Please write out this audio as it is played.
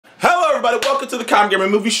everybody, welcome to the Common Gamer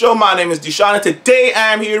Movie Show. My name is Deshaun, and today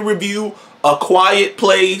I am here to review A Quiet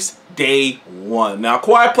Place Day One. Now,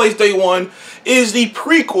 Quiet Place Day One is the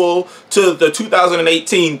prequel to the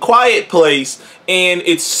 2018 Quiet Place and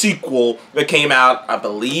its sequel that came out, I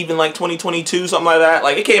believe, in like 2022, something like that.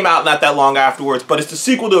 Like, it came out not that long afterwards, but it's the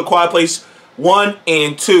sequel to A Quiet Place 1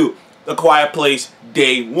 and 2, The Quiet Place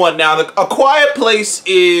Day One. Now, A Quiet Place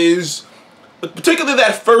is, particularly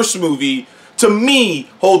that first movie, to me,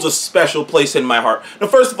 holds a special place in my heart. Now,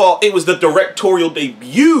 first of all, it was the directorial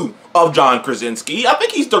debut of John Krasinski. I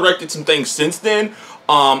think he's directed some things since then.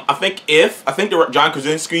 I think John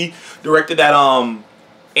Krasinski directed that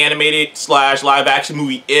animated / live action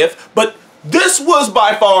movie If. But this was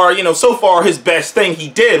by far, so far his best thing he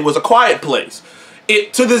did was A Quiet Place.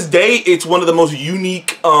 To this day, it's one of the most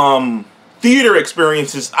unique theater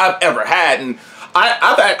experiences I've ever had, and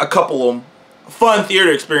I've had a couple of fun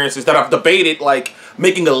theater experiences that I've debated, like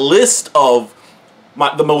making a list of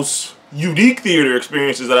the most unique theater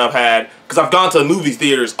experiences that I've had, because I've gone to the movie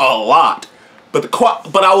theaters a lot. But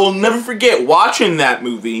I will never forget watching that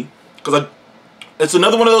movie, because it's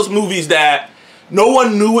another one of those movies that no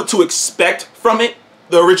one knew what to expect from it,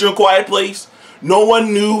 the original Quiet Place. No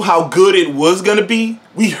one knew how good it was going to be.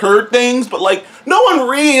 We heard things, but like no one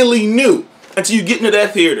really knew until you get into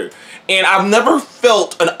that theater. And I've never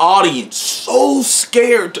felt an audience so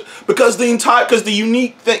scared because the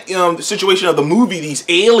unique thing, situation of the movie, these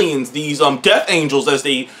aliens, these Death Angels as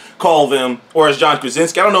they call them, or as John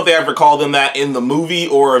Krasinski, I don't know if they ever called them that in the movie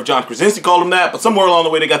or if John Krasinski called them that, but somewhere along the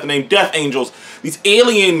way they got the name Death Angels. These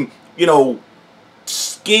alien,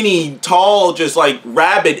 skinny, tall, just like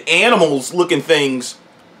rabid animals looking things.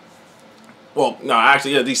 Well, no,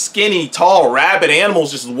 actually, yeah, these skinny, tall, rabid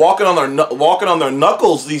animals just walking on their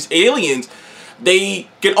knuckles. These aliens, they're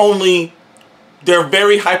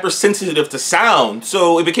very hypersensitive to sound.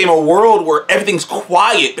 So it became a world where everything's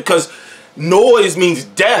quiet because noise means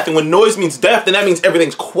death, and when noise means death, then that means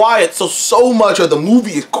everything's quiet. So much of the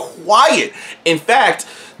movie is quiet. In fact,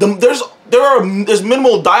 there's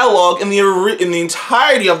minimal dialogue in the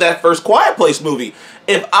entirety of that first Quiet Place movie.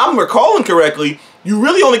 If I'm recalling correctly, you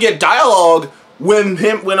really only get dialogue when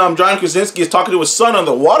John Krasinski is talking to his son on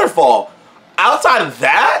the waterfall. Outside of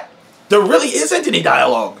that, there really isn't any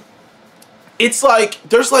dialogue. It's like,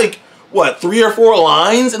 there's like, what, 3 or 4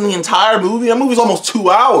 lines in the entire movie? That movie's almost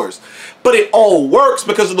 2 hours. But it all works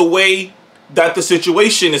because of the way that the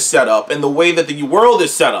situation is set up and the way that the world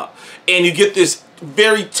is set up. And you get this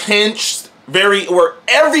very tense, where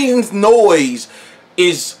every noise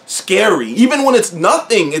is scary. Even when it's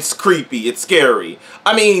nothing, it's creepy, it's scary.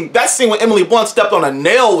 I mean, that scene when Emily Blunt stepped on a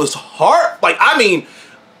nail was hard. Like, I mean,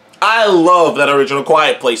 I love that original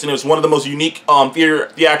Quiet Place, and it was one of the most unique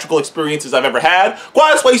theatrical experiences I've ever had.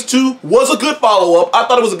 Quiet Place 2 was a good follow-up. I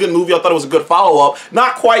thought it was a good movie. I thought it was a good follow-up.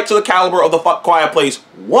 Not quite to the caliber of the Quiet Place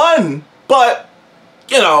 1, but,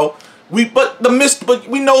 we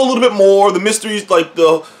know a little bit more. The mysteries, like,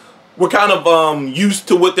 we're kind of used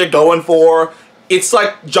to what they're going for. It's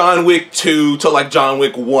like John Wick 2 to like John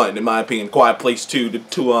Wick 1, in my opinion. Quiet Place 2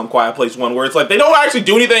 to Quiet Place 1, where it's like they don't actually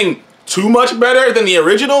do anything too much better than the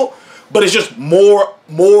original, but it's just more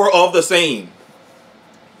of the same.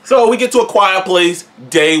 So we get to A Quiet Place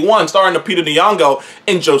Day One, starring Lupita Nyong'o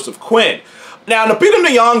and Joseph Quinn. Now, Lupita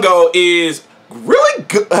Nyong'o is really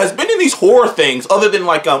good, has been in these horror things, other than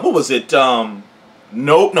like, what was it? Nope,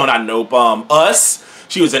 no, not Nope, Us.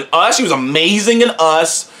 She was in Us. She was amazing in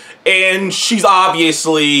Us. And she's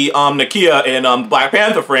obviously Nakia in the Black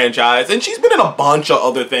Panther franchise, and she's been in a bunch of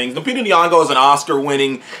other things. Lupita Nyong'o is an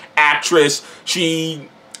Oscar-winning actress. She's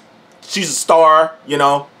a star,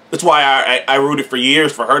 That's why I rooted for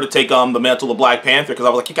years for her to take the mantle of Black Panther, because I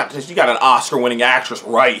was like, you got an Oscar-winning actress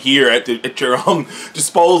right here at your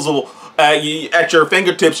disposal. At your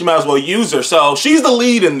fingertips, you might as well use her. So she's the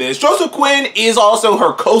lead in this. Joseph Quinn is also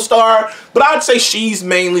her co-star, but I'd say she's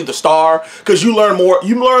mainly the star because you learn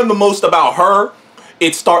the most about her.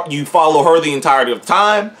 You follow her the entirety of the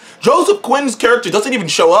time. Joseph Quinn's character doesn't even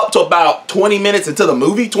show up till about 20 minutes into the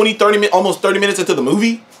movie, almost 30 minutes into the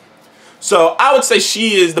movie. So I would say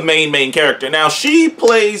she is the main character. Now, she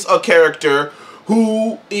plays a character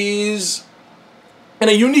who is in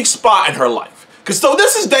a unique spot in her life. So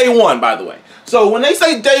this is day one, by the way. So when they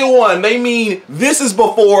say day one, they mean this is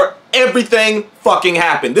before everything fucking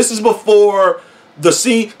happened. This is before the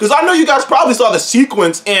scene, because I know you guys probably saw the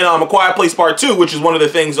sequence in A Quiet Place Part 2, which is one of the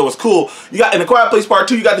things that was cool. In A Quiet Place Part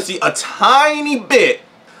 2, you got to see a tiny bit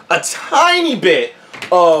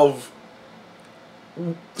of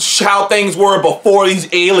how things were before these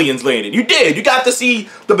aliens landed. You did. You got to see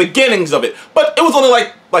the beginnings of it. But it was only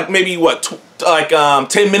like maybe what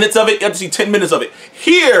 10 minutes of it. You got to see 10 minutes of it.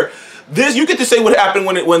 Here, this you get to say what happened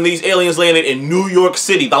when these aliens landed in New York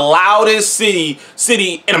City, the loudest city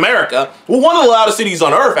in America. Well, one of the loudest cities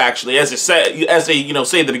on Earth, actually, as they say at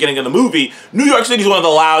the beginning of the movie. New York City is one of the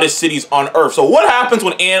loudest cities on Earth. So what happens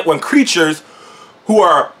when creatures who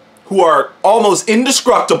are almost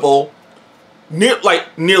indestructible,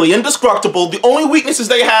 nearly indestructible, the only weaknesses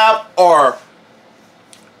they have are,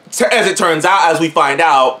 as it turns out, as we find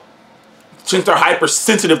out, since they're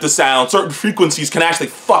hypersensitive to sound, certain frequencies can actually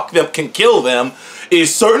fuck them, can kill them,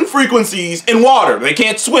 is certain frequencies in water. They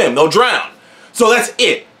can't swim, they'll drown. So that's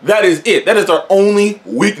it. That is it. That is their only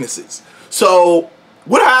weaknesses. So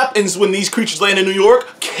what happens when these creatures land in New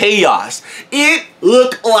York? Chaos. It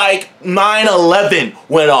looked like 9/11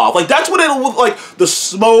 went off. Like that's what it looked like. The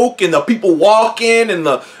smoke and the people walking and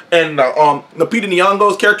the Peter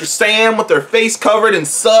Nyong'o's character Sam with their face covered in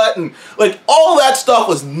soot and like all that stuff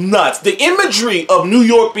was nuts. The imagery of New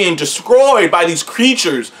York being destroyed by these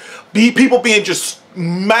creatures, people being just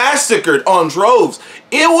massacred on droves.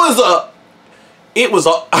 I'm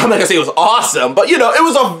not gonna say it was awesome, but you know, it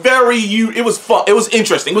was fun. It was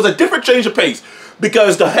interesting. It was a different change of pace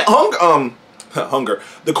because the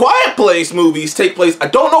Quiet Place movies take place, I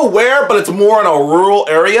don't know where, but it's more in a rural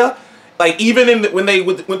area. Like even when they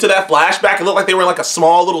went to that flashback, it looked like they were in like a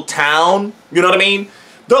small little town. You know what I mean?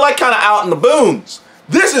 They're like kind of out in the boons.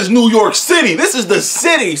 This is New York City. This is the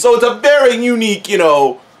city. So it's a very unique,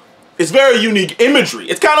 it's very unique imagery.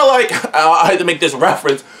 It's kind of like, I had to make this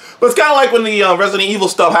reference, but it's kind of like when the Resident Evil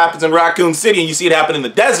stuff happens in Raccoon City and you see it happen in the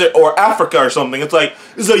desert or Africa or something. It's like,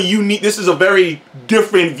 this is a very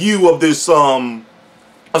different view of this, of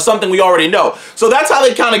something we already know. So that's how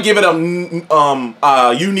they kind of give it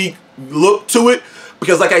a unique look to it.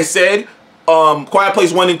 Because like I said, Quiet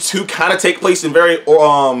Place 1 and 2 kind of take place in very,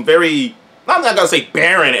 I'm not gonna say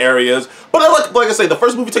barren areas, but like I say, the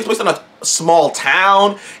first movie takes place in a small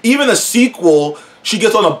town. Even the sequel, she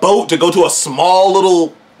gets on a boat to go to a small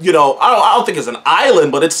little, I don't think it's an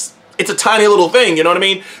island, but it's a tiny little thing, you know what I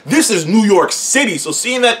mean? This is New York City, so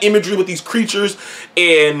seeing that imagery with these creatures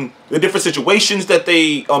and the different situations that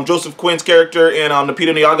Joseph Quinn's character and the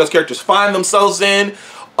Peter Nyong'o's characters find themselves in,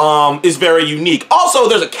 is very unique. Also,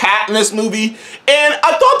 there's a cat in this movie, and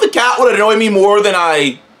I thought the cat would annoy me more than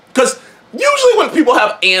because usually when people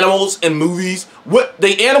have animals in movies,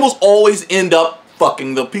 the animals always end up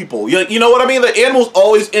fucking the people. You know what I mean? The animals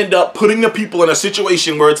always end up putting the people in a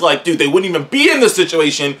situation where it's like, dude, they wouldn't even be in this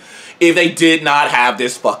situation if they did not have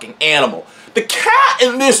this fucking animal. The cat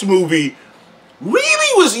in this movie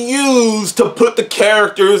really was used to put the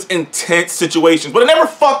characters in tense situations, but it never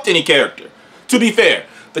fucked any character, to be fair.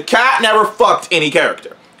 The cat never fucked any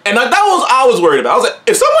character. And that was I was worried about. I was like,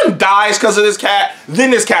 if someone dies because of this cat, then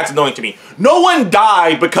this cat's annoying to me. No one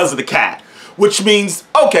died because of the cat. Which means,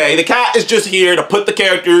 okay, the cat is just here to put the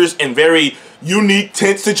characters in very unique,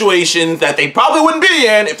 tense situations that they probably wouldn't be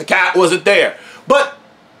in if the cat wasn't there. But,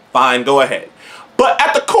 fine, go ahead. But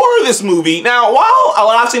at the core of this movie, now, while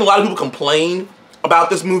I've seen a lot of people complain about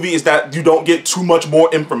this movie is that you don't get too much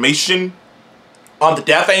more information on the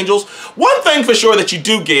Death Angels, one thing for sure that you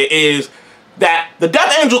do get is that the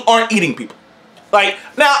Death Angels aren't eating people. Like,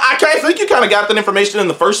 now, I think you kind of got that information in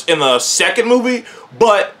the second movie,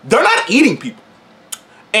 but they're not eating people.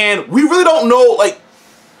 And we really don't know,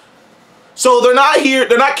 so they're not here,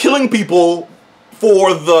 they're not killing people for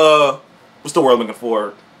what's the word I'm looking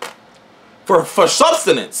for? For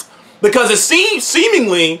subsistence. Because it seems,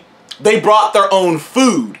 seemingly, they brought their own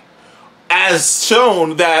food. As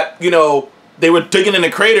shown that, they were digging in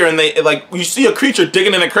a crater and you see a creature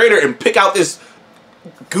digging in a crater and pick out this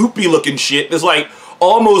goopy looking shit, this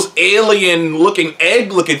almost alien looking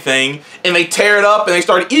egg looking thing, and they tear it up and they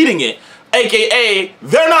start eating it. AKA,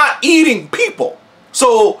 they're not eating people.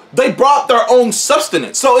 So they brought their own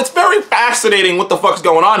sustenance. So it's very fascinating what the fuck's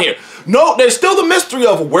going on here. No, there's still the mystery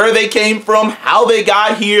of where they came from, how they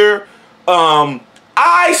got here.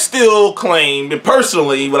 I still claim, and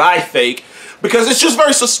personally, what I think, because it's just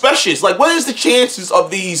very suspicious. Like, what is the chances of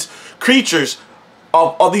these creatures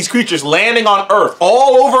of these creatures landing on Earth,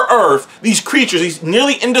 all over Earth, these creatures, these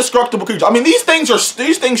nearly indestructible creatures. I mean, these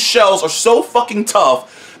shells are so fucking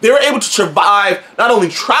tough. They were able to survive not only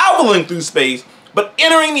traveling through space, but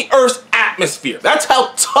entering the Earth's atmosphere. That's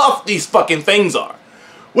how tough these fucking things are.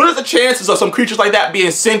 What are the chances of some creatures like that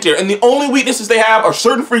being sent here? And the only weaknesses they have are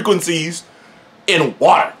certain frequencies in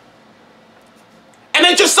water. And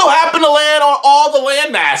they just so happen to land on all the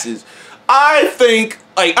land masses. I think,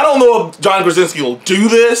 I don't know if John Krasinski will do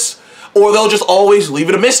this, or they'll just always leave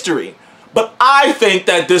it a mystery. But I think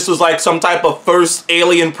that this was like some type of first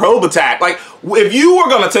alien probe attack. Like, if you were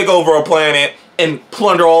gonna take over a planet and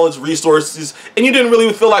plunder all its resources, and you didn't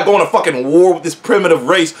really feel like going to fucking war with this primitive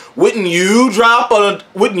race, wouldn't you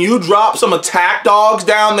drop some attack dogs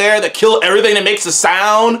down there that kill everything that makes a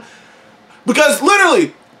sound? Because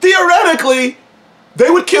literally, theoretically, they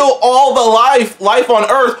would kill all the life on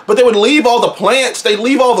Earth, but they would leave all the plants, they'd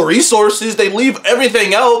leave all the resources, they'd leave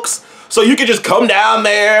everything else, so you could just come down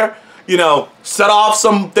there, you know, set off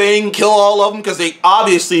something, kill all of them, because they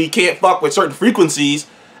obviously can't fuck with certain frequencies,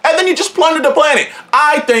 and then you just plunder the planet.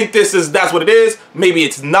 I think that's what it is. Maybe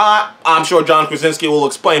it's not. I'm sure John Krasinski will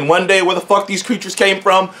explain one day where the fuck these creatures came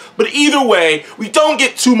from. But either way, we don't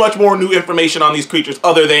get too much more new information on these creatures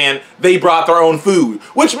other than they brought their own food,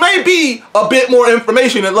 which may be a bit more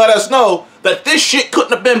information and let us know that this shit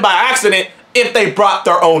couldn't have been by accident if they brought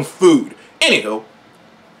their own food. Anywho,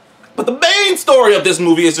 but the main story of this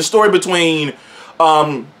movie is the story between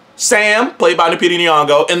Sam, played by Lupita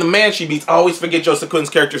Nyong'o, and the man she meets. I always forget Joseph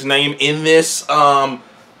Quinn's character's name in this.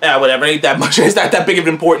 Whatever, ain't that much. It's not that big of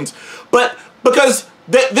importance. But because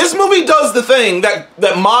this movie does the thing that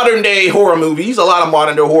modern day horror movies, a lot of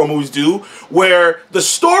modern day horror movies do, where the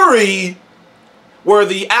story, where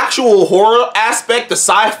the actual horror aspect, the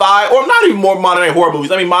sci-fi, or not even more modern day horror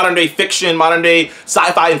movies, I mean modern day fiction, modern day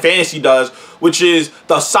sci-fi and fantasy does, which is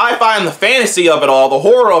the sci-fi and the fantasy of it all, the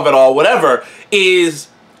horror of it all, whatever, is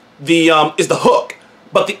the hook.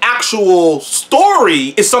 But the actual story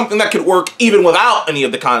is something that could work even without any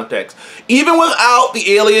of the context. Even without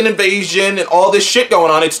the alien invasion and all this shit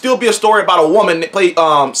going on, it'd still be a story about a woman that played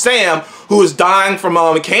Sam, who is dying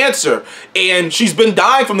from cancer. And she's been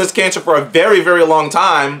dying from this cancer for a very, very long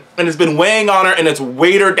time. And it's been weighing on her, and it's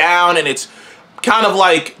weighed her down, and it's kind of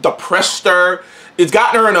like depressed her. It's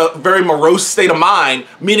gotten her in a very morose state of mind,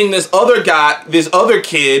 meaning this other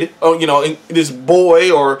kid, you know, this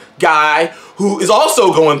boy or guy who is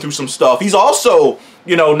also going through some stuff. He's also,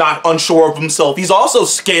 you know, not unsure of himself. He's also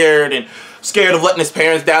scared of letting his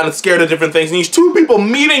parents down and scared of different things. And these two people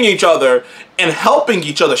meeting each other and helping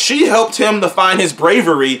each other. She helped him to find his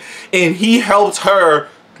bravery, and he helped her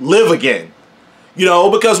live again. You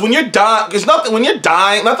know, because when you're dying,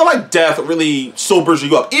 nothing like death really sobers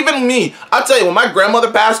you up. Even me, I tell you, when my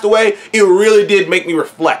grandmother passed away, it really did make me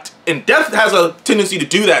reflect. And death has a tendency to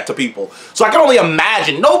do that to people. So I can only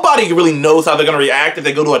imagine. Nobody really knows how they're going to react if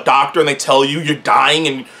they go to a doctor and they tell you you're dying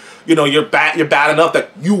and, you know, you're bad enough that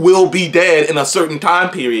you will be dead in a certain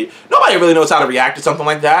time period. Nobody really knows how to react to something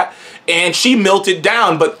like that. And she melted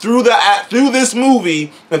down, but through this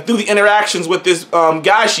movie and through the interactions with this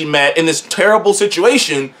guy she met in this terrible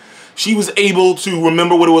situation, she was able to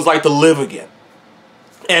remember what it was like to live again.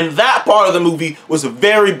 And that part of the movie was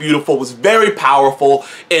very beautiful, was very powerful,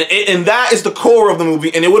 and that is the core of the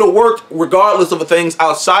movie, and it would have worked regardless of the things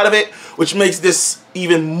outside of it, which makes this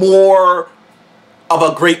even more of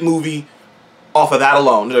a great movie off of that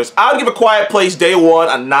alone. I would give A Quiet Place Day One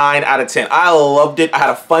a 9 out of 10. I loved it. I had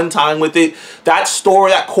a fun time with it. That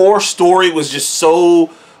story, that core story was just so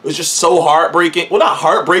heartbreaking. Well, not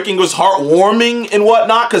heartbreaking, it was heartwarming and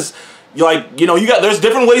whatnot, because there's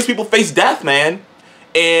different ways people face death, man.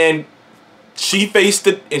 And she faced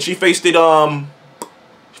it, and she faced it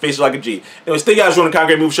like a G. Anyways, thank you guys for joining the Kind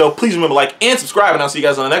of Great Movie Show. Please remember to like and subscribe, and I'll see you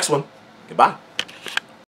guys on the next one. Goodbye.